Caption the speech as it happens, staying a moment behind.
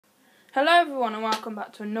Hello everyone and welcome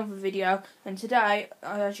back to another video, and today,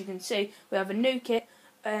 as you can see, we have a new kit.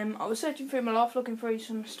 I was searching through my life looking through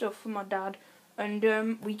some stuff for my dad, and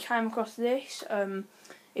we came across this.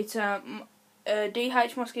 It's a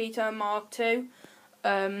DH Mosquito Mark II.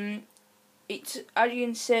 It's, as you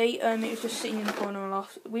can see, it was just sitting in the corner of my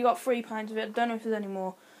loft. We got 3 pounds of it. I don't know if there's any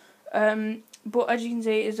more. But as you can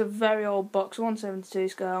see, it's a very old box,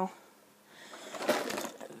 1/72 scale.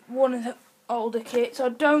 One of the older kits. I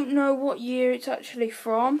don't know what year it's actually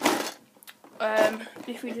from.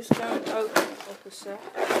 If we just go and open it up a sec.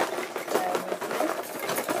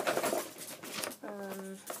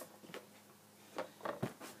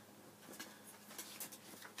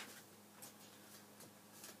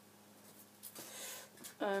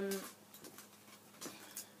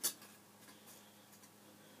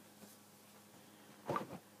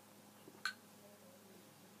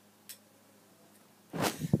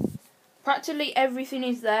 Practically everything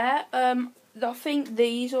is there. I think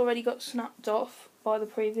these already got snapped off by the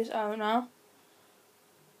previous owner.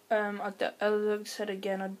 As I said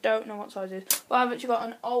again, I don't know what size it is. But I've actually got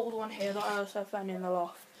an old one here that I also found in the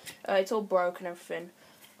loft. It's all broken and everything,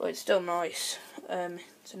 but it's still nice.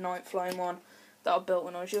 It's a night flame one that I built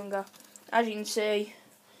when I was younger. As you can see,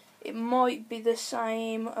 it might be the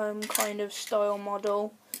same kind of style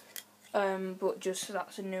model, but just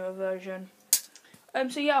that's a newer version.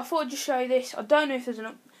 So yeah, I thought I'd just show you this. I don't know if there's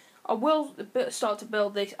I will start to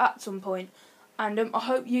build this at some point, and I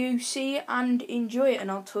hope you see it and enjoy it, and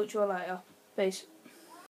I'll talk to you all later. Peace.